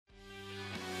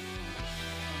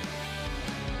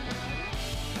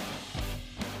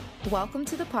Welcome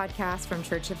to the podcast from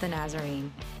Church of the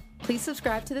Nazarene. Please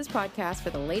subscribe to this podcast for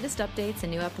the latest updates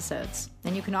and new episodes.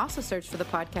 And you can also search for the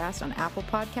podcast on Apple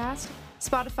Podcasts,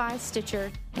 Spotify,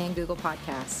 Stitcher, and Google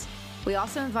Podcasts. We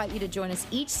also invite you to join us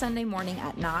each Sunday morning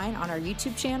at 9 on our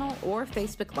YouTube channel or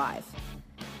Facebook Live.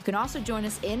 You can also join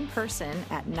us in person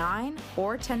at 9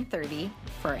 or 10:30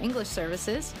 for our English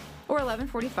services or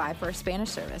 11:45 for our Spanish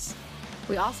service.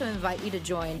 We also invite you to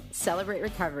join Celebrate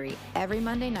Recovery every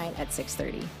Monday night at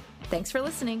 6:30. Thanks for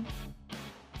listening.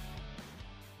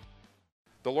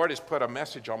 The Lord has put a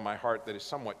message on my heart that is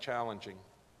somewhat challenging,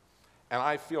 and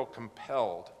I feel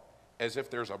compelled, as if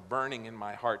there's a burning in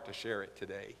my heart, to share it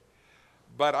today.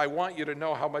 But I want you to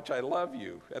know how much I love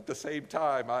you at the same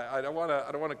time. I don't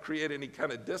want to create any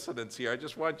kind of dissonance here. I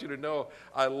just want you to know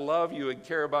I love you and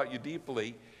care about you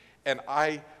deeply, and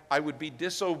I would be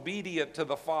disobedient to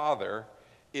the Father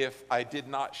if I did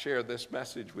not share this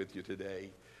message with you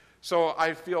today. So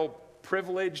I feel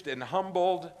privileged and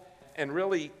humbled and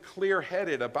really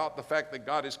clear-headed about the fact that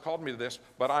God has called me to this,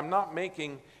 but I'm not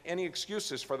making any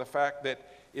excuses for the fact that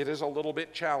it is a little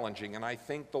bit challenging, and I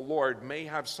think the Lord may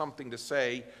have something to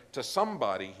say to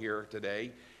somebody here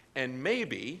today, and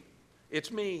maybe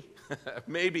it's me.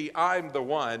 Maybe I'm the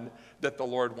one that the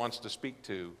Lord wants to speak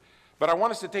to. But I want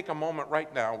us to take a moment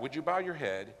right now. Would you bow your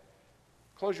head,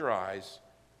 close your eyes,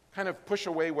 kind of push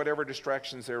away whatever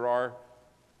distractions there are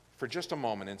for just a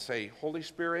moment and say, Holy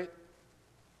Spirit,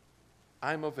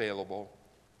 I'm available.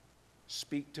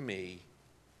 Speak to me.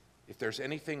 If there's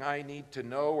anything I need to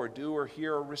know or do or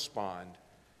hear or respond,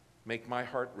 make my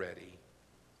heart ready.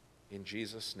 In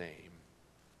Jesus' name,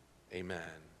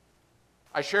 amen.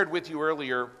 I shared with you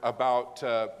earlier about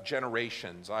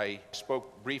generations. I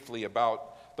spoke briefly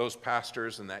about those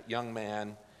pastors and that young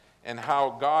man and how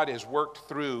God has worked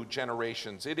through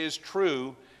generations. It is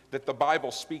true that the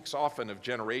Bible speaks often of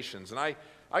generations. And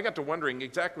I got to wondering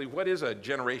exactly what is a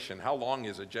generation? How long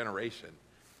is a generation?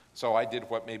 So I did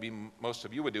what maybe most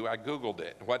of you would do. I Googled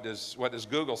it. What does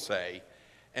Google say?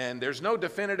 And there's no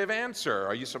definitive answer.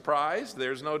 Are you surprised?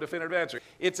 There's no definitive answer.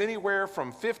 It's anywhere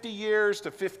from 50 years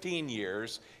to 15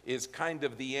 years is kind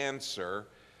of the answer.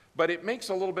 But it makes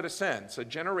a little bit of sense. A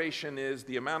generation is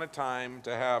the amount of time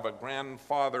to have a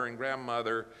grandfather and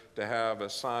grandmother, to have a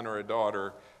son or a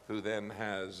daughter, who then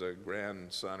has a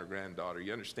grandson or granddaughter.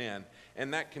 You understand?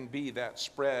 And that can be that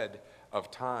spread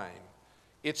of time.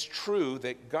 It's true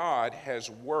that God has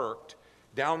worked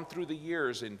down through the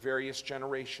years in various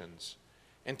generations.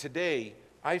 And today,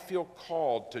 I feel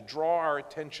called to draw our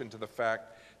attention to the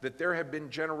fact that there have been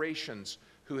generations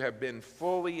who have been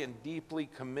fully and deeply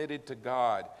committed to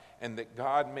God, and that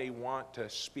God may want to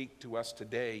speak to us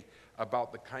today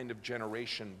about the kind of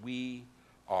generation we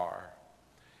are.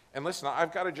 And listen,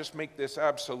 I've got to just make this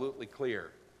absolutely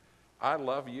clear. I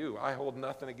love you. I hold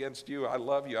nothing against you. I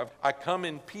love you. I come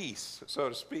in peace, so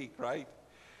to speak, right?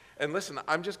 And listen,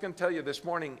 I'm just going to tell you this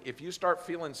morning, if you start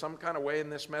feeling some kind of way in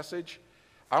this message,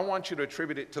 I want you to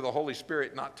attribute it to the Holy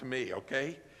Spirit, not to me,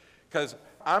 okay? Because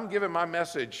I'm giving my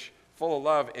message full of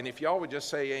love, and if y'all would just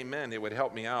say amen, it would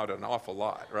help me out an awful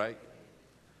lot, right?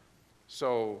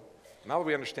 So now that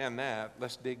we understand that,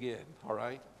 let's dig in, all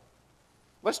right?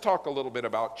 Let's talk a little bit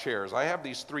about chairs. I have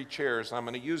these 3 chairs, and I'm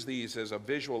going to use these as a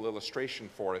visual illustration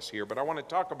for us here, but I want to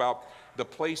talk about the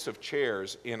place of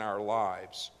chairs in our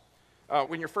lives.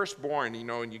 When you're first born,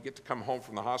 and you get to come home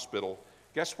from the hospital,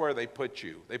 guess where they put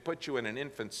you? They put you in an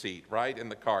infant seat, right, in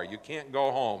the car. You can't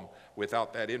go home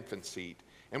without that infant seat.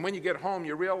 And when you get home,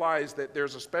 you realize that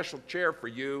there's a special chair for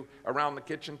you around the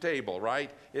kitchen table,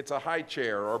 right? It's a high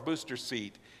chair or a booster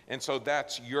seat, and so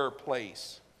that's your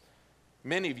place.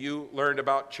 Many of you learned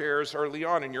about chairs early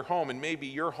on in your home, and maybe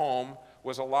your home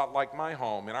was a lot like my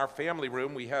home. In our family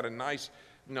room, we had a nice,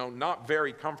 not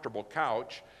very comfortable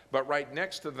couch, but right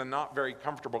next to the not very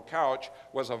comfortable couch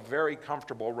was a very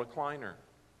comfortable recliner.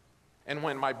 And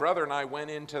when my brother and I went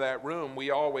into that room,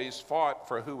 we always fought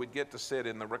for who would get to sit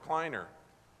in the recliner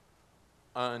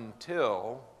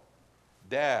until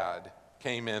Dad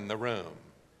came in the room.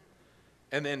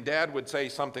 And then Dad would say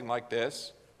something like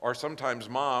this, or sometimes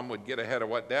Mom would get ahead of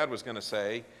what Dad was going to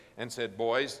say and said,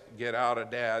 boys, get out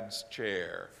of Dad's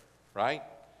chair, right?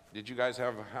 Did you guys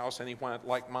have a house anyone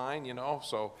like mine,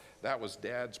 So that was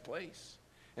Dad's place.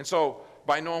 And so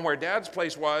by knowing where Dad's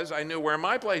place was, I knew where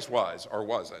my place was, or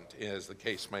wasn't, as the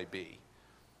case may be.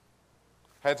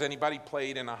 Has anybody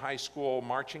played in a high school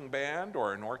marching band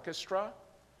or an orchestra?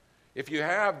 If you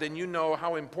have, then you know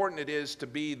how important it is to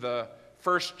be the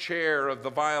first chair of the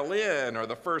violin or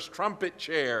the first trumpet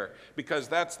chair, because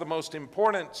that's the most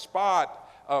important spot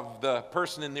of the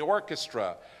person in the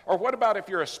orchestra. Or what about if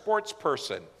you're a sports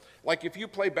person? Like if you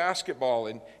play basketball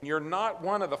and you're not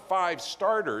one of the 5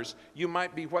 starters, you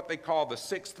might be what they call the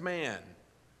 6th man.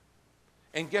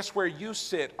 And guess where you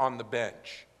sit on the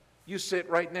bench? You sit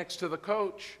right next to the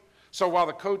coach. So while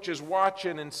the coach is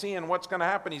watching and seeing what's going to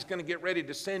happen, he's going to get ready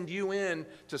to send you in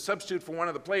to substitute for one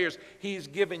of the players. He's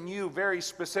given you very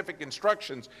specific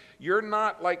instructions. You're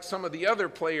not like some of the other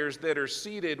players that are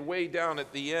seated way down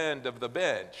at the end of the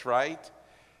bench, right?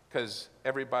 Because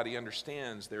everybody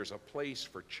understands there's a place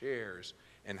for chairs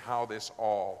and how this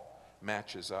all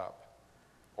matches up.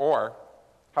 Or,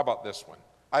 how about this one?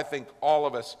 I think all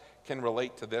of us can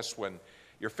relate to this one.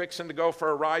 You're fixing to go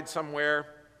for a ride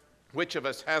somewhere. Which of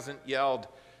us hasn't yelled,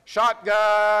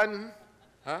 "Shotgun"?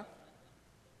 Huh?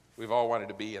 We've all wanted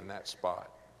to be in that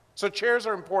spot. So chairs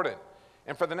are important.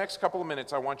 And for the next couple of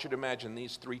minutes, I want you to imagine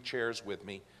these 3 chairs with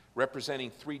me,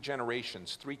 representing 3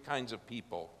 generations, 3 kinds of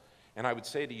people. And I would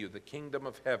say to you, the kingdom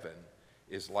of heaven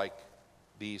is like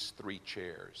these 3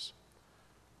 chairs.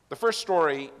 The first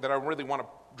story that I really want to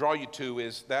draw you to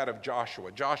is that of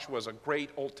Joshua. Joshua is a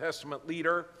great Old Testament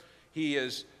leader. He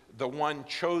is the one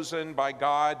chosen by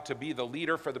God to be the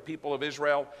leader for the people of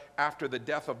Israel after the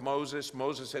death of Moses.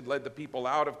 Moses had led the people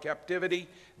out of captivity.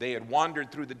 They had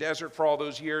wandered through the desert for all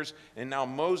those years, and now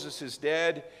Moses is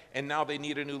dead, and now they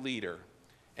need a new leader.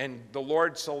 And the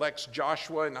Lord selects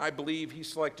Joshua, and I believe he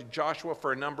selected Joshua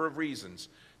for a number of reasons.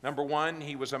 Number one,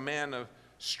 he was a man of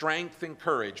strength and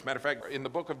courage. Matter of fact, in the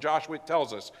book of Joshua, it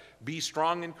tells us, be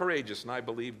strong and courageous, and I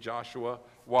believe Joshua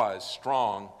was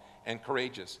strong and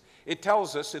courageous. It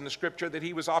tells us in the scripture that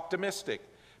he was optimistic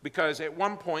because at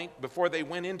one point, before they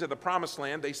went into the promised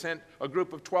land, they sent a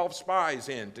group of 12 spies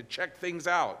in to check things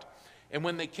out. And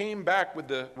when they came back with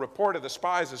the report of the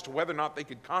spies as to whether or not they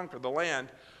could conquer the land,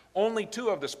 only 2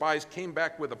 of the spies came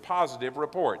back with a positive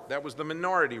report. That was the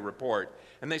minority report.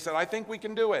 And they said, I think we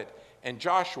can do it. And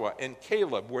Joshua and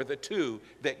Caleb were the 2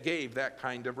 that gave that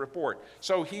kind of report.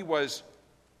 So he was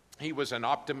an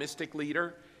optimistic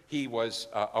leader. He was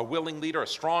a willing leader, a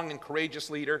strong and courageous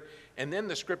leader. And then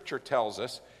the scripture tells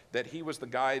us that he was the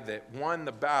guy that won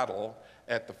the battle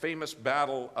at the famous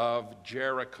Battle of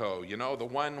Jericho. You know, the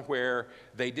one where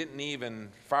they didn't even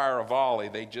fire a volley.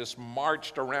 They just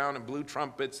marched around and blew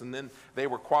trumpets, and then they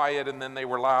were quiet, and then they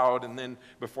were loud, and then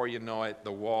before you know it,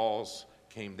 the walls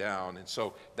came down. And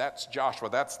so that's Joshua.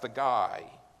 That's the guy.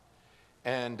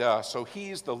 And so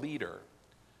he's the leader.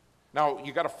 Now,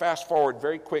 you got to fast forward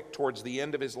very quick towards the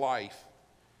end of his life.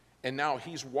 And now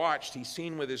he's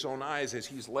seen with his own eyes as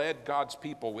he's led God's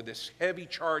people with this heavy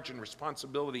charge and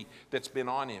responsibility that's been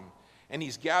on him. And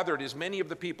he's gathered as many of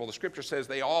the people. The scripture says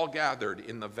they all gathered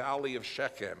in the valley of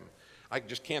Shechem. I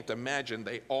just can't imagine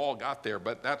they all got there,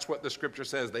 but that's what the scripture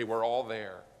says. They were all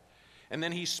there. And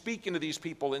then he's speaking to these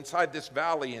people inside this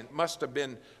valley, and it must have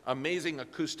been amazing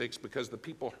acoustics because the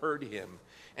people heard him.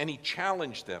 And he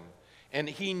challenged them. And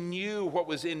he knew what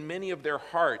was in many of their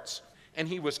hearts. And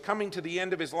he was coming to the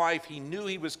end of his life. He knew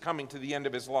he was coming to the end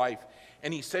of his life.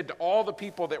 And he said to all the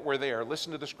people that were there,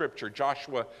 listen to the scripture,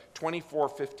 Joshua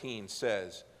 24:15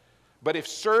 says, but if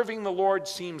serving the Lord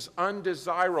seems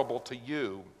undesirable to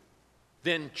you,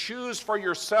 then choose for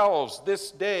yourselves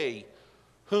this day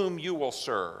whom you will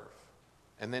serve.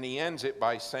 And then he ends it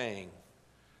by saying,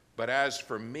 but as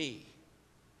for me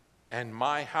and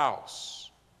my house,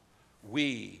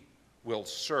 we will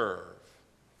serve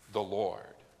the Lord.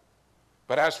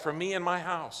 But as for me and my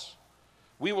house,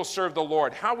 we will serve the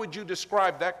Lord. How would you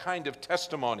describe that kind of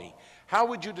testimony? How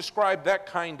would you describe that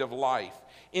kind of life?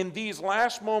 In these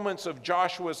last moments of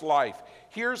Joshua's life,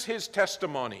 here's his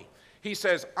testimony. He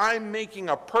says, I'm making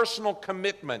a personal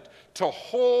commitment to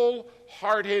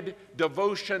wholehearted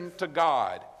devotion to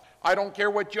God. I don't care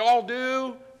what y'all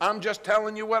do. I'm just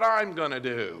telling you what I'm going to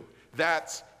do.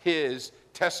 That's his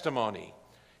testimony.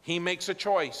 He makes a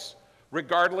choice,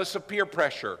 regardless of peer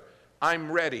pressure.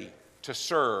 I'm ready to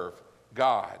serve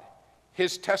God.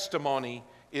 His testimony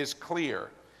is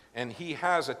clear, and he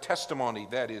has a testimony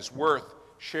that is worth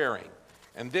sharing.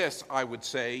 And this, I would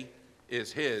say,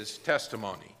 is his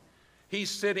testimony. He's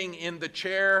sitting in the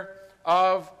chair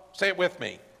of, say it with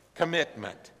me,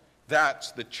 commitment.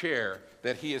 That's the chair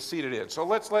that he is seated in. So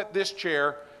let's let this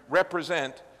chair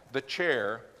represent the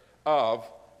chair of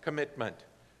commitment.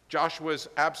 Joshua's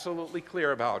absolutely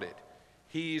clear about it.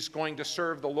 He's going to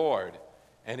serve the Lord,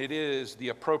 and it is the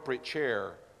appropriate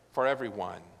chair for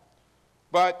everyone.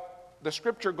 But the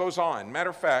scripture goes on. Matter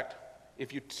of fact,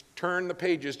 if you turn the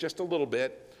pages just a little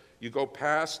bit, you go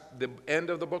past the end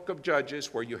of the book of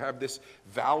Judges where you have this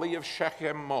valley of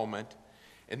Shechem moment,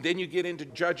 and then you get into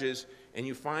Judges and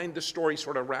you find the story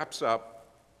sort of wraps up.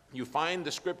 You find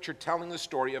the scripture telling the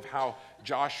story of how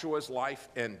Joshua's life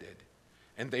ended.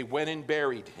 and they went and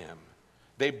buried him.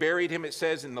 They buried him, it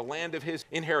says, in the land of his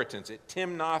inheritance at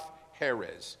Timnath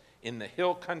Heres, in the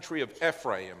hill country of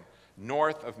Ephraim,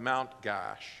 north of Mount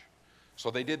Gash. So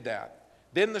they did that.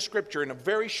 Then the scripture, in a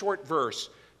very short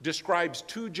verse, describes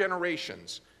 2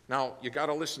 generations. Now, you got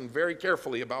to listen very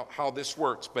carefully about how this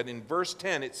works. But in verse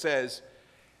 10, it says,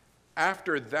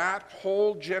 after that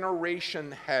whole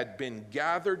generation had been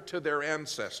gathered to their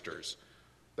ancestors.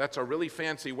 That's a really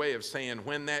fancy way of saying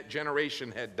when that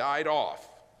generation had died off.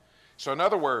 So in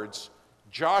other words,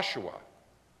 Joshua,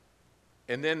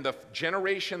 and then the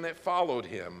generation that followed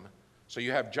him. So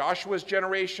you have Joshua's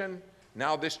generation,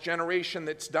 now this generation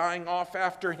that's dying off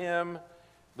after him.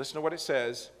 Listen to what it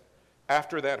says.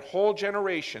 After that whole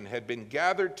generation had been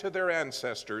gathered to their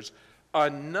ancestors,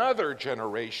 another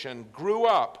generation grew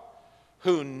up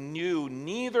who knew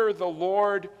neither the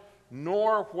Lord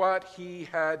nor what he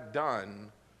had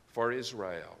done for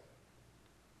Israel.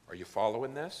 Are you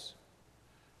following this?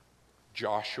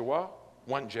 Joshua,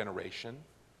 one generation.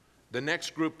 The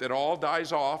next group that all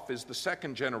dies off is the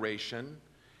second generation.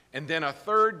 And then a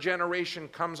third generation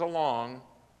comes along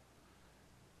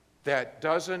that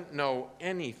doesn't know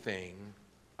anything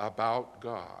about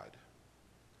God.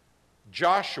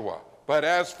 Joshua, but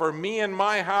as for me and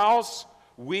my house,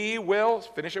 we will,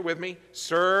 finish it with me,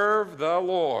 serve the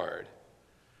Lord.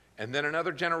 And then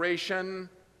another generation,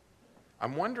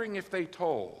 I'm wondering if they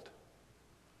told.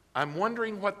 I'm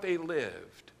wondering what they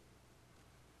lived.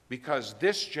 Because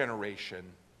this generation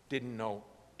didn't know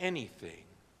anything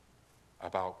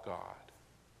about God.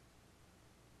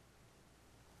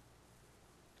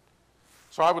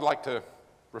 So I would like to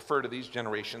refer to these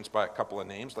generations by a couple of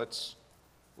names. Let's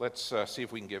see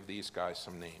if we can give these guys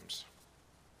some names.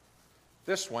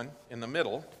 This one in the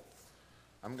middle,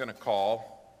 I'm going to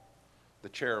call the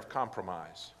chair of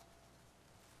compromise.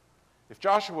 If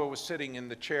Joshua was sitting in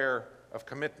the chair of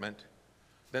commitment,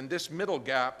 then this middle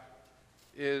gap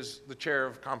is the chair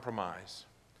of compromise.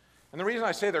 And the reason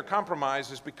I say they're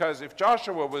compromise is because if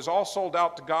Joshua was all sold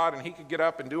out to God and he could get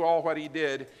up and do all what he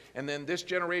did, and then this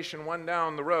generation went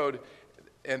down the road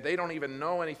and they don't even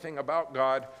know anything about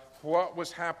God, what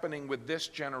was happening with this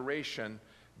generation?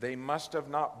 They must have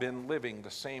not been living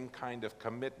the same kind of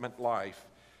commitment life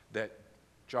that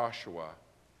Joshua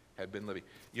had been living.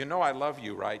 You know I love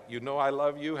you, right? You know I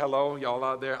love you. Hello, y'all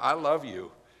out there. I love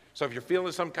you. So if you're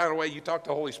feeling some kind of way, you talk to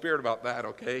the Holy Spirit about that,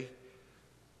 okay?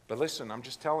 But listen, I'm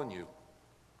just telling you,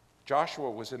 Joshua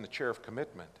was in the chair of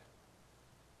commitment.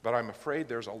 But I'm afraid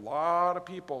there's a lot of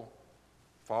people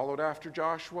followed after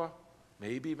Joshua,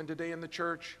 maybe even today in the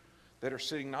church, that are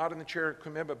sitting not in the chair of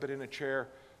commitment, but in a chair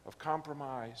of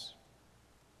compromise.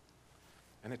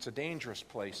 And it's a dangerous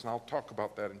place, and I'll talk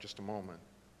about that in just a moment.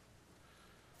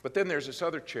 But then there's this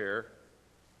other chair,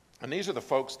 and these are the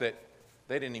folks that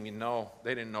they didn't even know.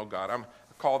 They didn't know God. I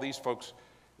call these folks,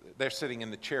 they're sitting in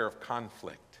the chair of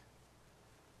conflict.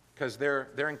 Because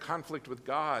they're in conflict with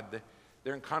God.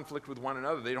 They're in conflict with one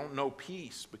another. They don't know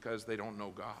peace because they don't know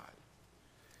God.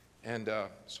 And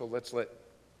so let's let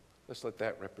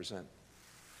that represent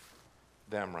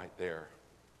them right there.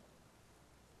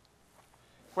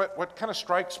 What kind of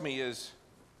strikes me is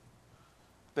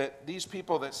that these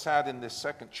people that sat in this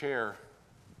second chair,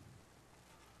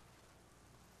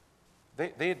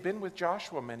 they had been with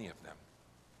Joshua, many of them.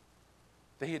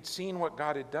 They had seen what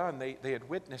God had done. They had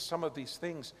witnessed some of these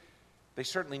things. They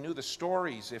certainly knew the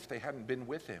stories if they hadn't been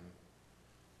with him.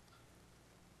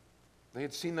 They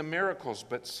had seen the miracles,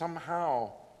 but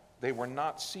somehow they were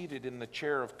not seated in the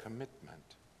chair of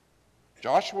commitment.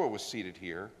 Joshua was seated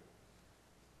here.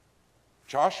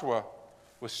 Joshua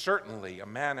was certainly a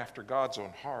man after God's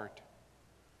own heart.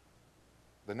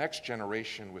 The next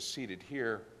generation was seated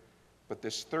here, but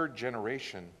this third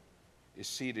generation is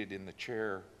seated in the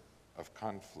chair of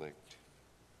conflict.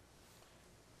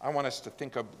 I want us to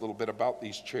think a little bit about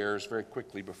these chairs very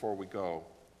quickly before we go.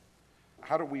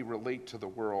 How do we relate to the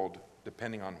world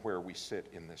depending on where we sit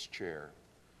in this chair?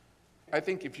 I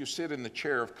think if you sit in the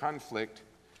chair of conflict,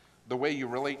 the way you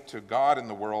relate to God in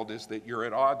the world is that you're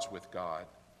at odds with God.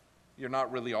 You're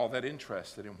not really all that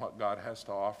interested in what God has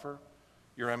to offer.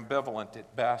 You're ambivalent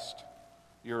at best.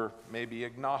 You're maybe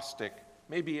agnostic,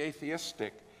 maybe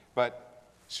atheistic, but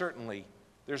certainly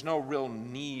there's no real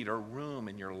need or room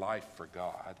in your life for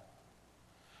God.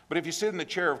 But if you sit in the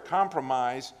chair of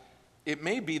compromise, it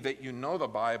may be that you know the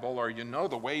Bible or you know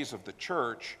the ways of the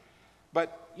church,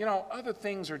 but, other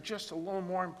things are just a little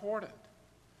more important.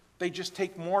 They just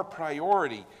take more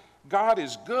priority. God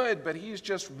is good, but he's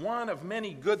just one of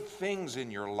many good things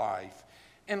in your life.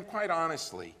 And quite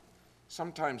honestly,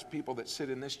 sometimes people that sit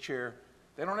in this chair,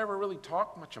 they don't ever really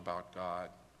talk much about God.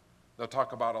 They'll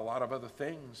talk about a lot of other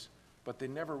things, but they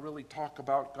never really talk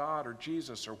about God or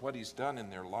Jesus or what he's done in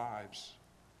their lives.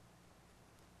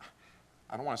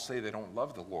 I don't want to say they don't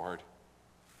love the Lord,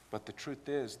 but the truth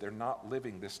is they're not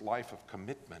living this life of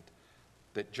commitment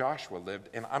that Joshua lived.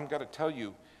 And I'm going to tell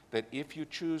you that if you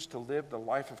choose to live the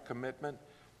life of commitment,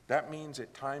 that means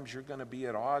at times you're going to be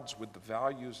at odds with the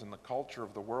values and the culture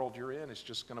of the world you're in. It's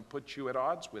just going to put you at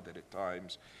odds with it at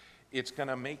times. It's going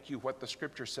to make you what the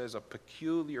scripture says, a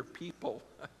peculiar people.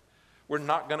 We're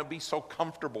not going to be so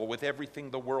comfortable with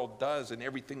everything the world does and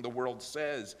everything the world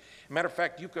says. Matter of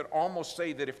fact, you could almost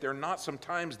say that if there are not some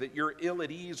times that you're ill at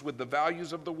ease with the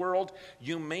values of the world,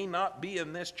 you may not be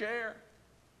in this chair.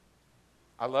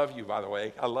 I love you, by the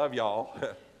way. I love y'all.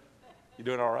 You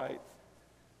doing all right?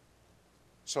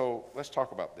 So let's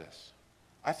talk about this.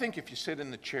 I think if you sit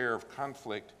in the chair of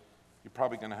conflict, you're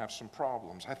probably going to have some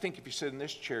problems. I think if you sit in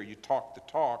this chair, you talk the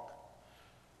talk.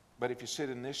 But if you sit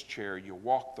in this chair, you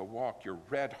walk the walk, you're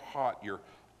red hot, you're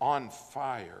on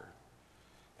fire.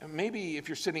 And maybe if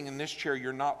you're sitting in this chair,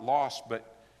 you're not lost,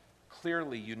 but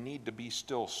clearly you need to be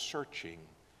still searching.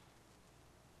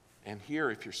 And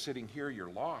here, if you're sitting here,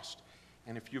 you're lost.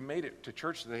 And if you made it to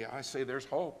church today, I say there's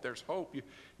hope, there's hope.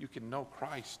 You can know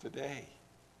Christ today.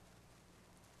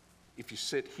 If you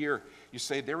sit here, you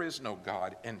say there is no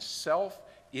God, and self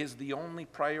is the only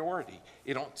priority.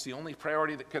 It's the only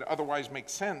priority that could otherwise make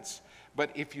sense.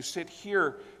 But if you sit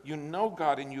here, you know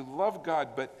God and you love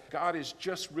God, but God is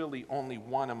just really only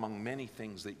one among many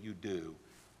things that you do.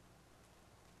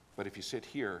 But if you sit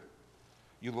here,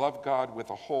 you love God with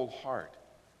a whole heart.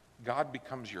 God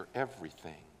becomes your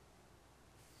everything.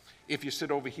 If you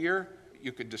sit over here,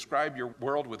 you could describe your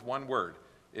world with one word.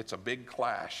 It's a big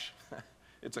clash.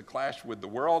 It's a clash with the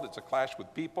world, it's a clash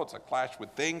with people, it's a clash with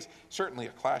things, certainly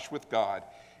a clash with God.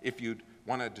 If you'd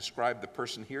want to describe the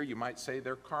person here, you might say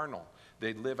they're carnal.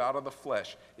 They live out of the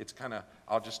flesh. It's kind of,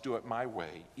 I'll just do it my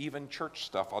way. Even church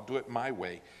stuff, I'll do it my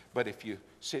way. But if you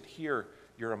sit here,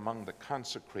 you're among the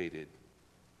consecrated.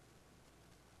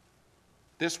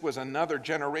 This was another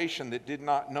generation that did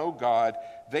not know God.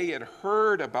 They had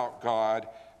heard about God,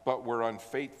 but were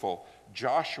unfaithful.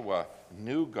 Joshua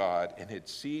knew God and had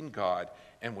seen God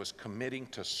and was committing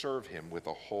to serve him with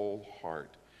a whole heart.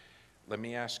 Let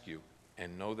me ask you,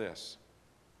 and know this,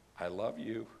 I love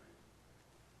you.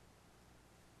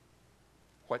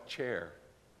 What chair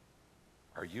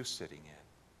are you sitting in?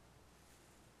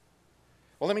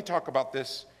 Well, let me talk about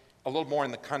this a little more in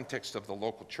the context of the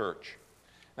local church.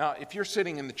 Now, if you're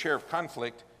sitting in the chair of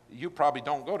conflict, you probably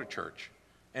don't go to church.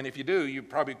 And if you do, you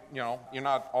probably, you're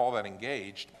not all that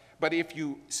engaged. But if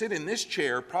you sit in this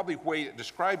chair, probably the way it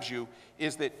describes you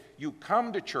is that you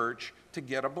come to church to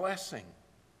get a blessing.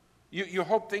 You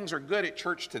hope things are good at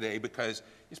church today because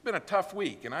it's been a tough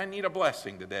week and I need a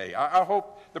blessing today. I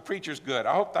hope the preacher's good.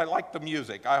 I hope I like the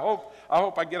music. I hope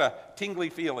I get a tingly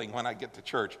feeling when I get to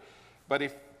church. But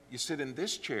if you sit in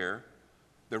this chair,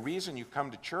 the reason you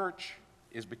come to church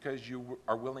is because you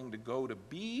are willing to go to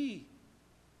be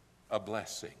a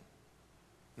blessing,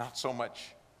 not so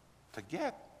much to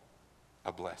get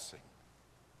a blessing.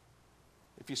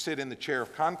 If you sit in the chair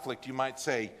of conflict, you might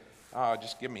say, oh,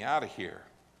 just get me out of here.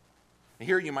 And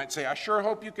here you might say, I sure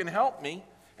hope you can help me.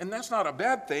 And that's not a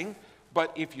bad thing.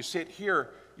 But if you sit here,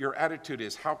 your attitude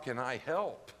is, how can I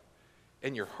help?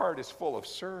 And your heart is full of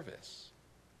service.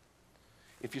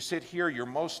 If you sit here, you're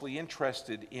mostly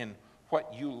interested in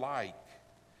what you like.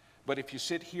 But if you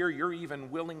sit here, you're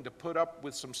even willing to put up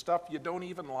with some stuff you don't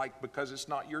even like because it's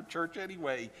not your church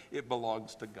anyway. It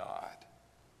belongs to God.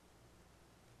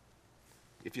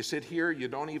 If you sit here, you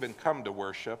don't even come to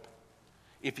worship.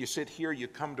 If you sit here, you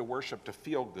come to worship to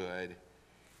feel good.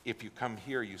 If you come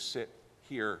here, you sit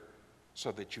here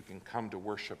so that you can come to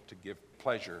worship to give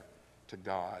pleasure to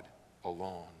God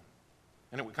alone.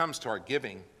 And when it comes to our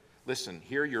giving, listen,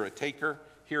 here you're a taker,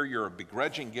 here you're a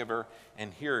begrudging giver,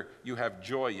 and here you have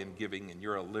joy in giving and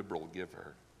you're a liberal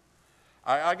giver.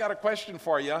 I got a question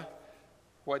for you.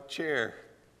 What chair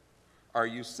are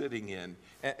you sitting in?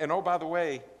 And oh, by the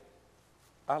way,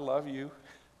 I love you.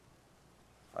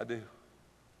 I do.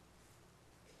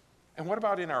 And what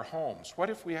about in our homes? What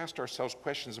if we asked ourselves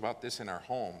questions about this in our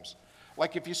homes?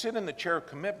 Like if you sit in the chair of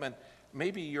commitment,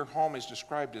 maybe your home is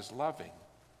described as loving,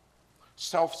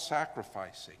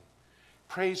 self-sacrificing,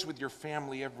 prays with your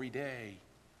family every day,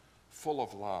 full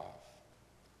of love.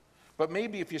 But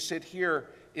maybe if you sit here,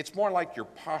 it's more like you're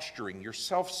posturing, you're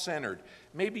self-centered.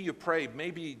 Maybe you pray,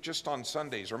 maybe just on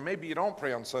Sundays, or maybe you don't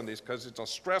pray on Sundays because it's a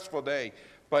stressful day,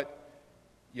 but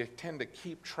you tend to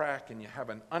keep track and you have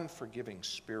an unforgiving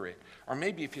spirit. Or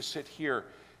maybe if you sit here,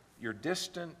 you're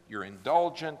distant, you're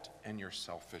indulgent, and you're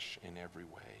selfish in every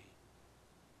way.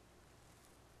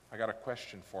 I got a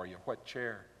question for you. What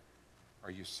chair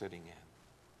are you sitting in?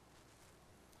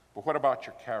 But what about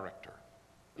your character?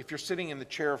 If you're sitting in the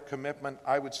chair of commitment,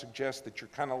 I would suggest that you're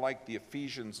kind of like the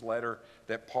Ephesians letter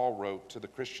that Paul wrote to the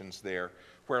Christians there,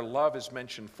 where love is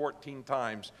mentioned 14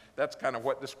 times. That's kind of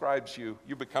what describes you.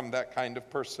 You become that kind of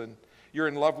person. You're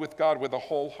in love with God with a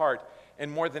whole heart.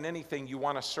 And more than anything, you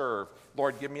want to serve.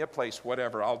 Lord, give me a place,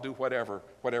 whatever. I'll do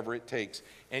whatever it takes.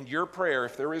 And your prayer,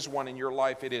 if there is one in your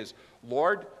life, it is,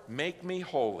 Lord, make me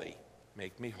holy.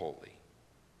 Make me holy.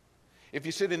 If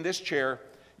you sit in this chair,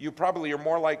 you probably are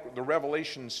more like the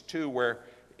Revelations 2, where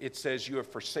it says you have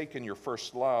forsaken your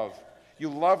first love. You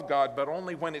love God, but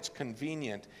only when it's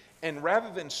convenient. And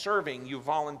rather than serving, you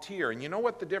volunteer. And you know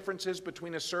what the difference is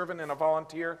between a servant and a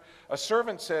volunteer? A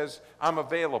servant says, I'm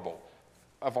available.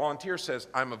 A volunteer says,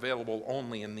 I'm available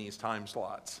only in these time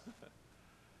slots.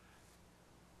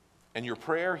 And your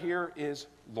prayer here is,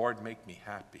 Lord, make me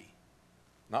happy,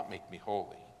 not make me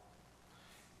holy.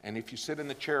 And if you sit in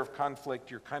the chair of conflict,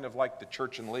 you're kind of like the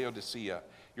church in Laodicea.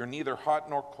 You're neither hot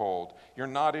nor cold. You're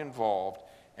not involved.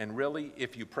 And really,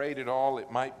 if you prayed at all,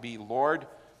 it might be, Lord,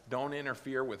 don't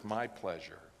interfere with my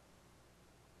pleasure.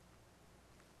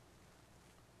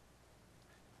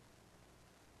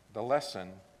 The lesson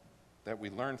that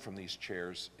we learn from these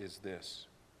chairs is this.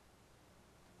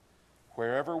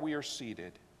 Wherever we are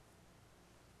seated,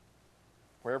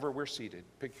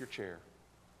 pick your chair.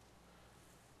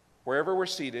 Wherever we're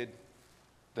seated,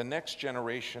 the next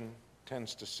generation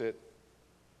tends to sit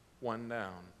one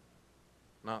down,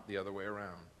 not the other way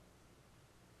around.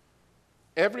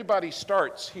 Everybody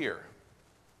starts here.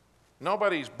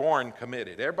 Nobody's born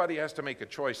committed. Everybody has to make a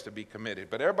choice to be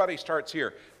committed, but everybody starts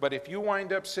here. But if you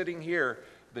wind up sitting here,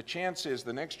 the chance is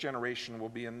the next generation will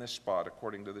be in this spot,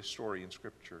 according to this story in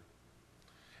Scripture.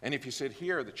 And if you sit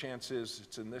here, the chance is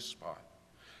it's in this spot.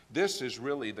 This is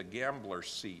really the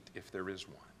gambler's seat, if there is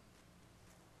one.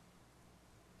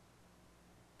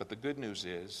 But the good news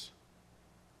is,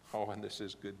 and this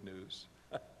is good news,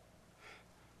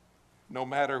 no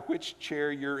matter which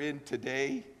chair you're in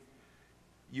today,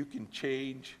 you can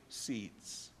change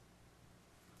seats.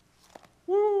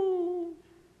 Woo!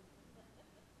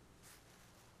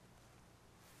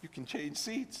 You can change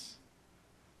seats.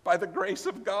 By the grace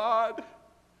of God,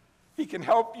 He can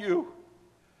help you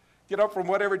get up from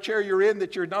whatever chair you're in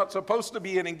that you're not supposed to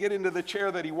be in and get into the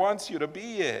chair that He wants you to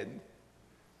be in.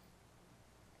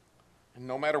 And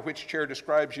no matter which chair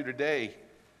describes you today,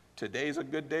 today's a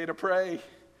good day to pray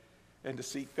and to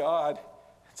seek God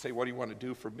and say, what do you want to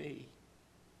do for me?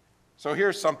 So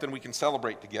here's something we can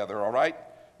celebrate together, all right?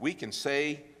 We can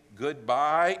say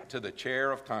goodbye to the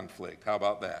chair of conflict. How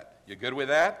about that? You good with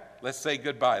that? Let's say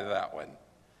goodbye to that one.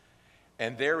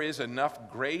 And there is enough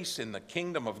grace in the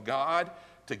kingdom of God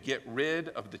to get rid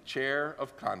of the chair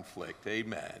of conflict.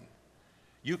 Amen.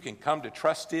 You can come to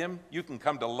trust Him. You can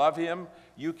come to love Him.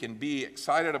 You can be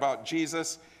excited about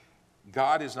Jesus.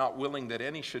 God is not willing that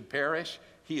any should perish.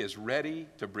 He is ready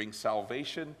to bring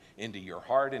salvation into your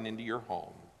heart and into your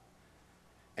home.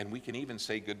 And we can even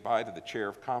say goodbye to the chair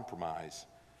of compromise.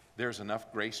 There's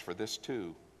enough grace for this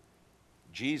too.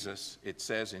 Jesus, it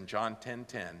says in John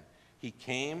 10:10, He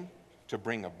came to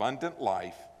bring abundant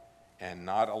life and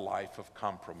not a life of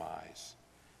compromise.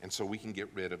 And so we can get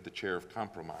rid of the chair of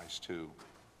compromise too.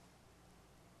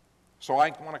 So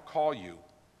I want to call you,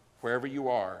 wherever you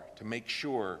are, to make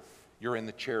sure you're in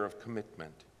the chair of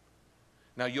commitment.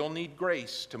 Now, you'll need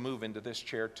grace to move into this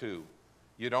chair too.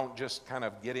 You don't just kind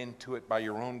of get into it by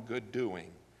your own good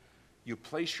doing. You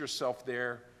place yourself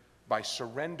there by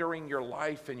surrendering your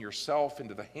life and yourself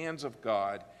into the hands of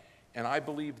God, and I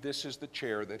believe this is the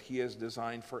chair that He has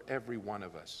designed for every one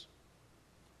of us.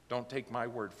 Don't take my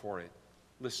word for it.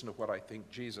 Listen to what I think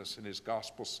Jesus in His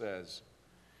gospel says.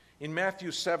 In Matthew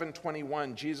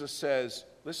 7:21, Jesus says,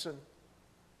 listen,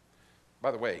 by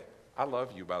the way, I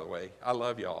love you, by the way. I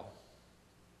love y'all.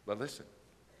 But listen,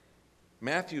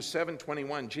 Matthew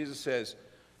 7:21, Jesus says,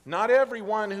 not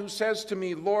everyone who says to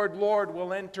me, Lord, Lord,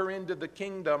 will enter into the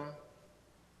kingdom,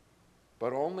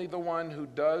 but only the one who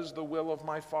does the will of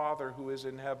my Father who is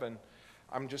in heaven.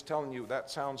 I'm just telling you, that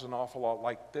sounds an awful lot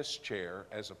like this chair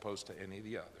as opposed to any of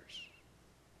the others.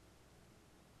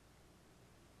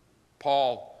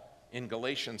 Paul, in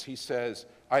Galatians, he says,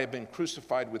 I have been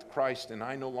crucified with Christ, and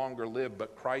I no longer live,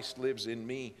 but Christ lives in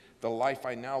me. The life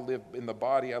I now live in the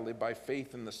body, I live by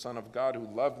faith in the Son of God who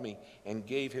loved me and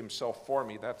gave Himself for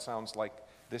me. That sounds like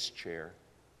this chair.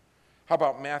 How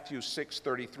about Matthew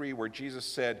 6:33, where Jesus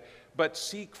said, but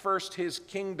seek first His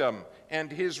kingdom and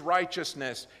His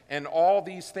righteousness, and all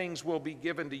these things will be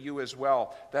given to you as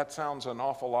well. That sounds an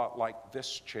awful lot like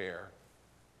this chair.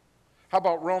 How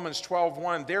about Romans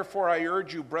 12:1? Therefore I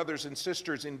urge you, brothers and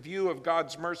sisters, in view of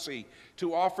God's mercy,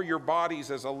 to offer your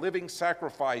bodies as a living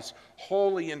sacrifice,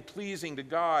 holy and pleasing to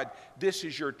God. This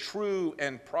is your true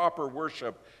and proper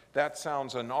worship. That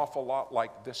sounds an awful lot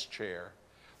like this chair.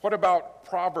 What about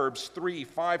Proverbs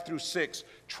 3:5-6?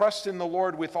 Trust in the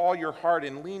Lord with all your heart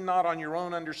and lean not on your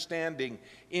own understanding.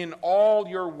 In all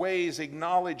your ways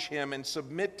acknowledge him and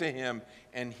submit to him,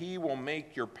 and he will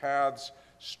make your paths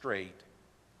straight.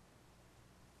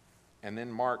 And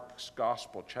then Mark's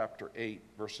Gospel, chapter 8,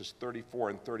 verses 34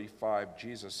 and 35,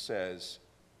 Jesus says,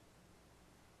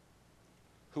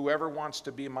 whoever wants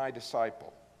to be my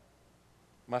disciple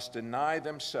must deny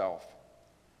themselves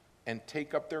and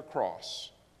take up their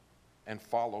cross and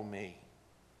follow me.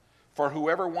 For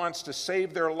whoever wants to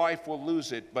save their life will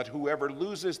lose it, but whoever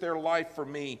loses their life for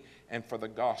me and for the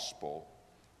gospel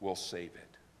will save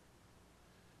it.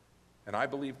 And I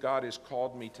believe God has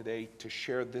called me today to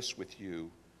share this with you,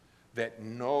 that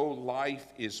no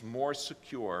life is more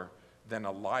secure than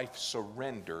a life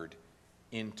surrendered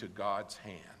into God's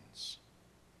hands.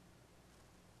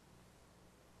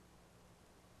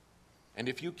 And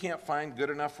if you can't find good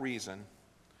enough reason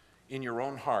in your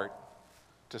own heart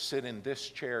to sit in this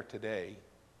chair today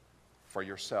for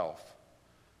yourself,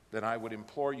 then I would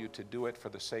implore you to do it for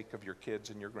the sake of your kids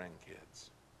and your grandkids.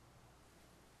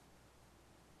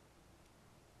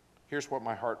 Here's what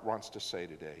my heart wants to say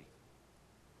today.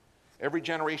 Every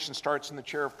generation starts in the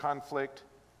chair of conflict.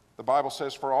 The Bible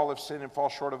says, for all have sinned and fall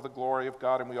short of the glory of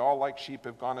God, and we all like sheep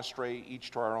have gone astray, each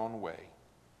to our own way.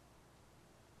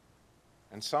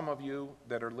 And some of you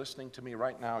that are listening to me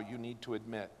right now, you need to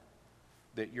admit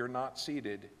that you're not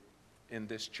seated in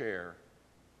this chair,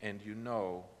 and you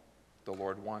know the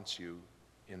Lord wants you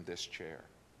in this chair.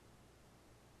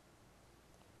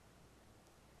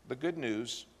 The good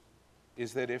news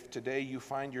is that if today you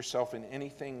find yourself in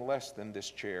anything less than this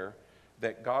chair,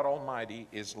 that God Almighty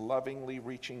is lovingly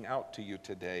reaching out to you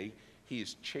today. He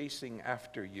is chasing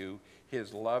after you.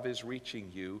 His love is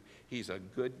reaching you. He's a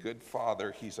good, good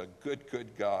Father. He's a good, good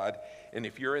God. And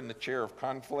if you're in the chair of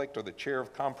conflict or the chair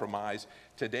of compromise,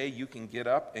 today you can get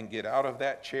up and get out of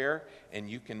that chair, and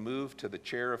you can move to the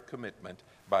chair of commitment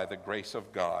by the grace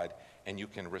of God, and you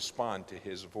can respond to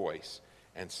his voice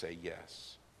and say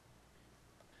yes.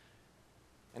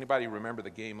 Anybody remember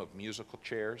the game of musical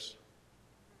chairs?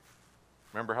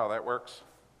 Remember how that works?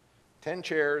 10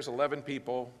 chairs, 11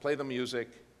 people, play the music.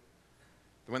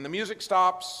 When the music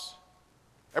stops,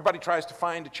 everybody tries to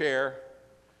find a chair,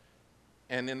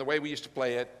 and in the way we used to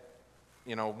play it,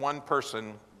 one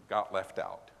person got left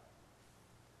out.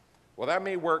 Well, that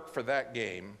may work for that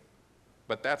game,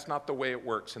 but that's not the way it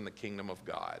works in the kingdom of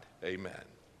God. Amen.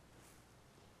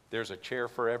 There's a chair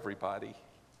for everybody.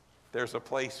 There's a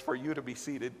place for you to be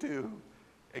seated too,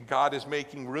 and God is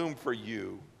making room for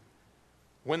you.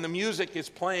 When the music is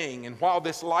playing and while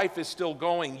this life is still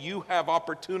going, you have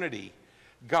opportunity.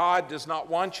 God does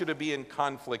not want you to be in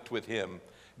conflict with him.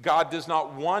 God does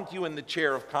not want you in the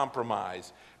chair of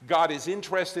compromise. God is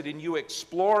interested in you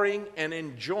exploring and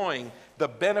enjoying the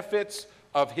benefits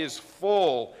of his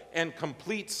full and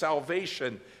complete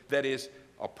salvation, that is,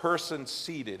 a person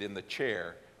seated in the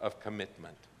chair of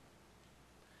commitment.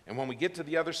 And when we get to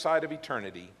the other side of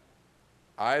eternity,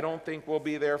 I don't think we'll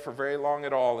be there for very long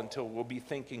at all until we'll be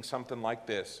thinking something like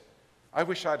this. I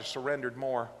wish I'd have surrendered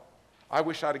more. I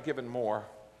wish I'd have given more.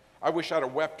 I wish I'd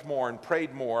have wept more and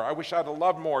prayed more. I wish I'd have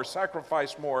loved more,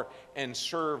 sacrificed more, and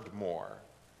served more.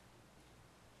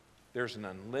 There's an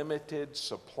unlimited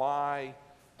supply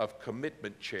of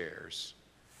commitment chairs,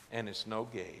 and it's no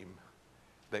game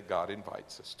that God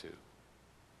invites us to.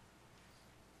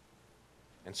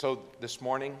 And so this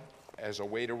morning, as a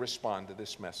way to respond to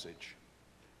this message,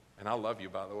 and I love you,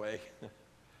 by the way,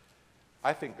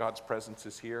 I think God's presence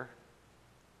is here.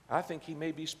 I think he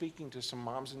may be speaking to some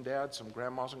moms and dads, some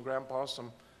grandmas and grandpas,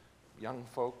 some young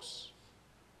folks,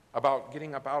 about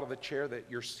getting up out of the chair that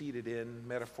you're seated in,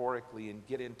 metaphorically, and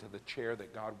get into the chair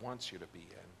that God wants you to be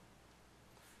in.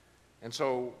 And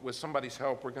so, with somebody's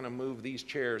help, we're going to move these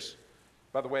chairs.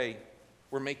 By the way,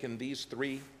 we're making these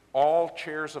three all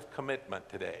chairs of commitment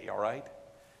today, all right?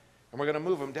 And we're going to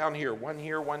move them down here, one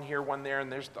here, one here, one there,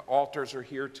 and there's the altars are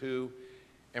here too.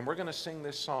 And we're going to sing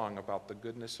this song about the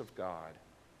goodness of God.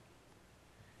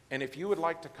 And if you would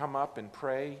like to come up and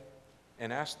pray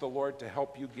and ask the Lord to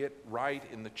help you get right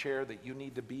in the chair that you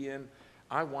need to be in,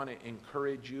 I want to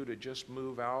encourage you to just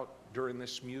move out during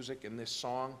this music and this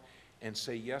song and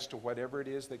say yes to whatever it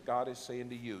is that God is saying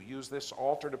to you. Use this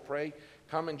altar to pray.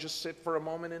 Come and just sit for a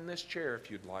moment in this chair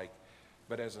if you'd like,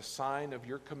 but as a sign of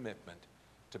your commitment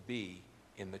to be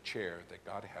in the chair that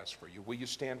God has for you. Will you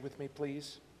stand with me,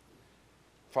 please?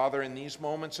 Father, in these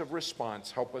moments of response,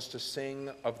 help us to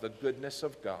sing of the goodness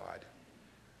of God.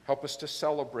 Help us to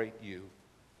celebrate you,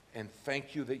 and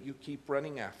thank you that you keep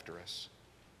running after us.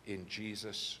 In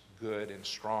Jesus' good and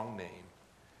strong name,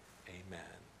 amen.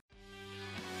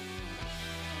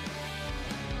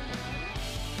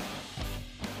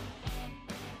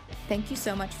 Thank you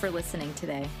so much for listening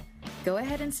today. Go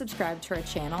ahead and subscribe to our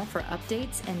channel for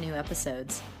updates and new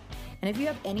episodes. And if you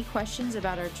have any questions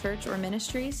about our church or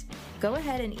ministries, go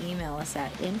ahead and email us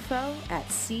at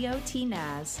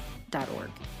info@cotnaz.org.